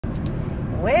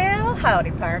Well, howdy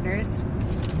partners.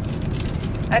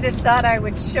 I just thought I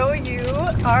would show you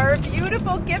our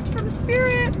beautiful gift from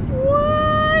Spirit.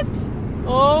 What?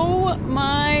 Oh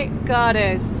my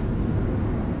goddess.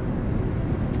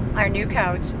 Our new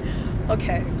couch.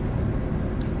 Okay.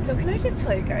 So can I just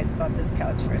tell you guys about this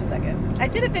couch for a second? I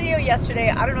did a video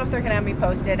yesterday. I don't know if they're gonna have me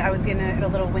posted. I was gonna a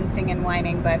little wincing and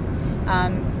whining, but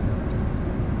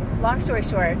long story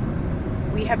short,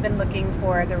 we have been looking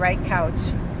for the right couch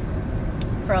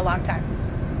for a long time.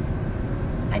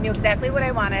 I knew exactly what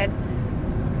I wanted,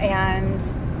 and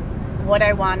what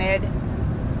I wanted,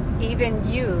 even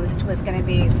used, was going to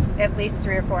be at least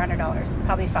 $300 or $400,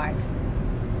 probably $500.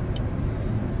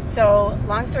 So,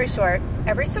 long story short,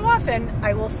 every so often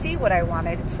I will see what I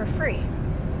wanted for free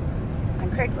on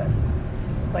Craigslist,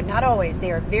 but not always.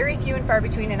 They are very few and far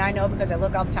between, and I know because I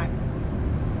look all the time.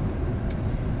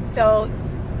 So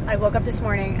I woke up this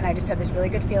morning and I just had this really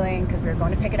good feeling because we were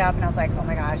going to pick it up, and I was like, oh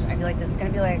my gosh, I feel like this is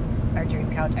going to be like our dream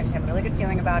couch. I just have a really good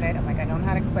feeling about it. I'm like, I don't know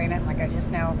how to explain it. I'm like, I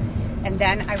just know. And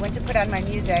then I went to put on my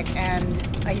music, and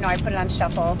I put it on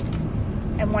shuffle,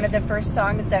 and one of the first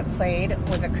songs that played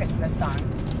was a Christmas song.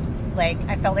 Like,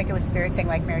 I felt like it was Spirit saying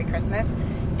like Merry Christmas.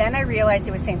 Then I realized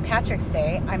it was St. Patrick's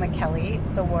Day. I'm a Kelly,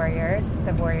 the Warriors,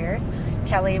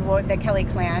 Kelly, the Kelly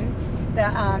clan.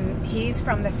 He's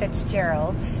from the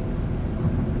Fitzgeralds.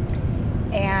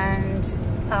 And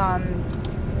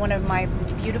one of my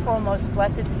beautiful, most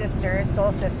blessed sisters,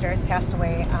 soul sisters, passed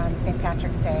away on St.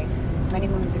 Patrick's Day many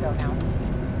moons ago now.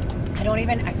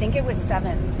 I think it was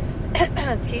 7.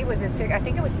 T was at 6, I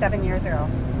think it was 7 years ago.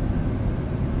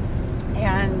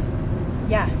 And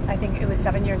yeah, I think it was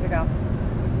 7 years ago.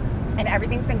 And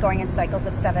everything's been going in cycles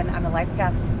of 7 on the life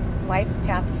path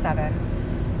 7.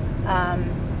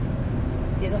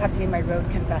 These will have to be my road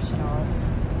confessionals.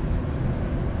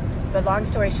 But long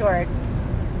story short,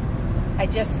 I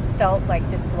just felt like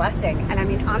this blessing. And I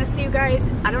mean, honestly, you guys,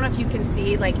 I don't know if you can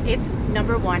see, like, it's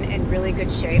number 1 in really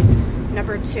good shape.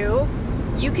 Number 2,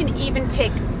 you can even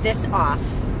take this off.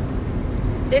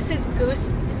 This is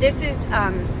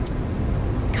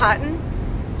cotton,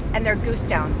 and they're goose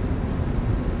down.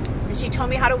 And she told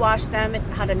me how to wash them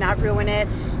and how to not ruin it.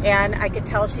 And I could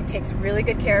tell she takes really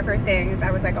good care of her things.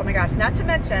 I was like, oh my gosh, not to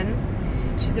mention,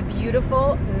 she's a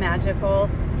beautiful, magical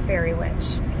fairy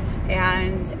witch.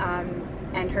 And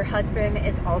her husband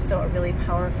is also a really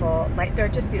powerful, they're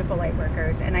just beautiful light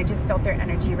workers, and I just felt their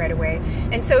energy right away.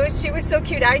 And so she was so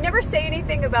cute. I never say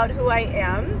anything about who I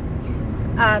am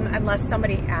unless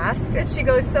somebody asks. And she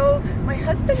goes, so my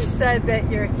husband said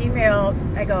that your email,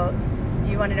 I go,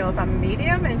 do you want to know if I'm a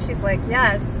medium? And she's like,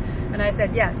 yes. And I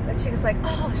said, yes. And she was like,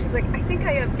 oh, she's like, I think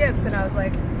I have gifts. And I was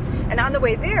like, and on the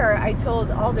way there, I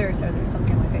told Alder, sorry, there's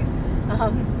something on my face,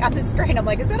 on the screen. I'm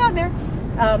like, is it on there?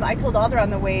 I told Alder on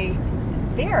the way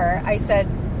there, I said,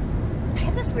 I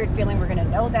have this weird feeling we're going to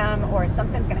know them, or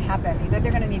something's going to happen. Either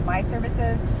they're going to need my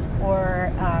services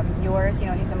or yours.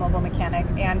 He's a mobile mechanic,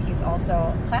 and he's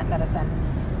also plant medicine,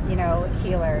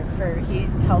 healer. He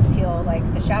helps heal like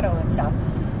the shadow and stuff.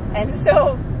 And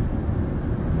so,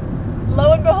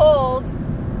 lo and behold,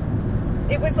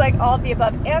 it was like all of the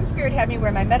above. And Spirit had me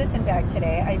wear my medicine bag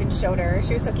today. I even showed her.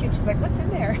 She was so cute. She's like, what's in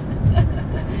there?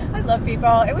 I love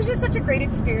people. It was just such a great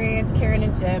experience, Karen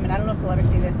and Jim. And I don't know if they'll ever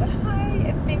see this, but hi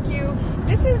and thank you.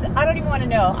 This is, I don't even want to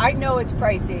know. I know it's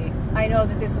pricey. I know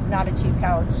that this was not a cheap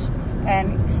couch.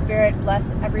 And Spirit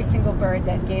bless every single bird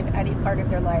that gave any part of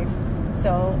their life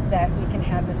so that we can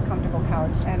have this comfortable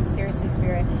couch. And seriously,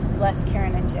 Spirit, bless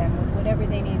Karen and Jim with whatever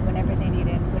they need, whenever they need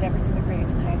it, whatever's in the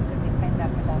greatest and highest good, we claim that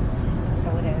for them. And so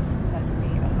it is. Blessed be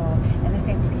Aho. And the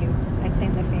same for you. I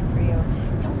claim the same for you.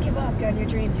 Don't give up on your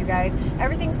dreams, you guys.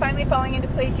 Everything's finally falling into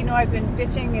place. I've been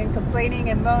bitching and complaining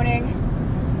and moaning.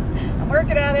 I'm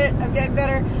working on it. I'm getting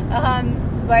better.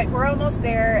 But we're almost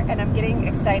there, and I'm getting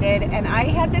excited. And I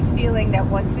had this feeling that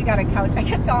once we got a couch, I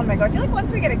kept telling him, I feel like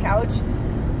once we get a couch,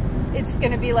 it's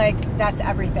going to be like, that's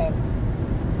everything.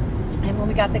 And when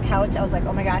we got the couch, I was like,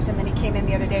 oh my gosh. And then he came in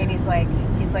the other day, and he's like,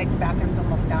 the bathroom's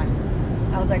almost done.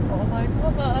 I was like, oh my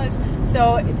gosh.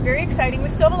 So it's very exciting. We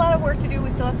still have a lot of work to do. We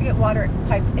still have to get water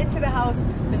piped into the house.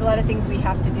 There's a lot of things we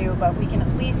have to do, but we can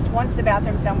at least, once the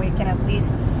bathroom's done, we can at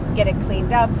least get it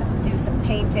cleaned up, do some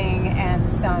painting and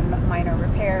some minor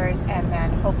repairs, and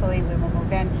then hopefully we will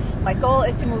move in. My goal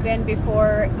is to move in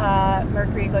before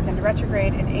Mercury goes into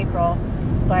retrograde in April,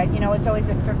 but it's always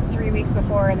the 3 weeks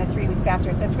before and the 3 weeks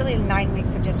after. So it's really 9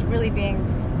 weeks of just really being,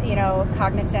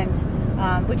 cognizant,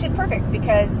 which is perfect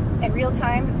because in real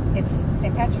time, it's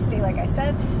St. Patrick's Day, like I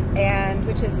said, and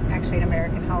which is actually an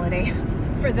American holiday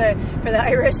for the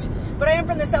Irish. But I am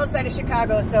from the south side of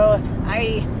Chicago, so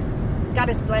I God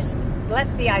has blessed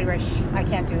Bless the Irish. I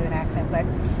can't do an accent, but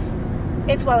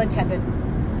it's well intended.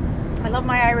 I love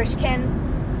my Irish kin,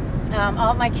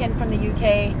 all of my kin from the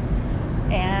UK.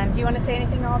 And do you want to say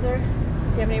anything, Alder? Do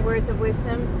you have any words of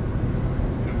wisdom?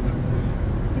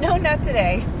 No, not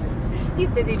today. He's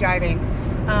busy driving.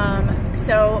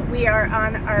 So we are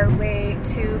on our way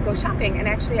to go shopping, and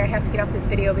actually I have to get off this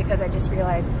video because I just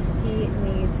realized he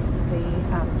needs the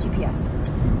GPS.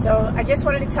 So I just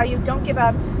wanted to tell you, don't give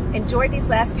up. Enjoy these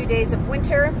last few days of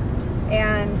winter,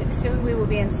 and soon we will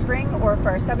be in spring, or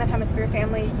for our Southern Hemisphere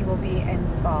family, you will be in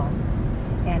fall.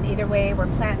 And either way, we're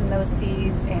planting those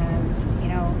seeds and, you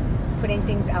know, putting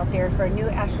things out there for a new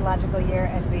astrological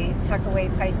year as we tuck away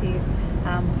Pisces.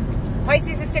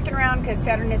 Pisces is sticking around because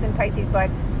Saturn is in Pisces, but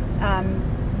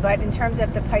in terms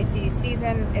of the Pisces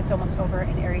season, it's almost over,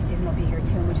 and Aries season will be here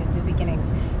too, which is new beginnings,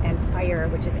 and fire,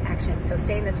 which is action. So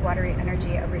stay in this watery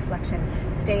energy of reflection.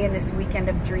 Stay in this weekend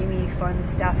of dreamy, fun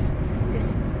stuff.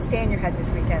 Just stay in your head this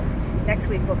weekend. Next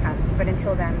week will come, but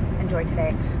until then, enjoy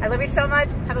today. I love you so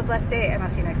much. Have a blessed day, and I'll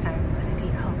see you next time. Blessed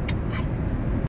be.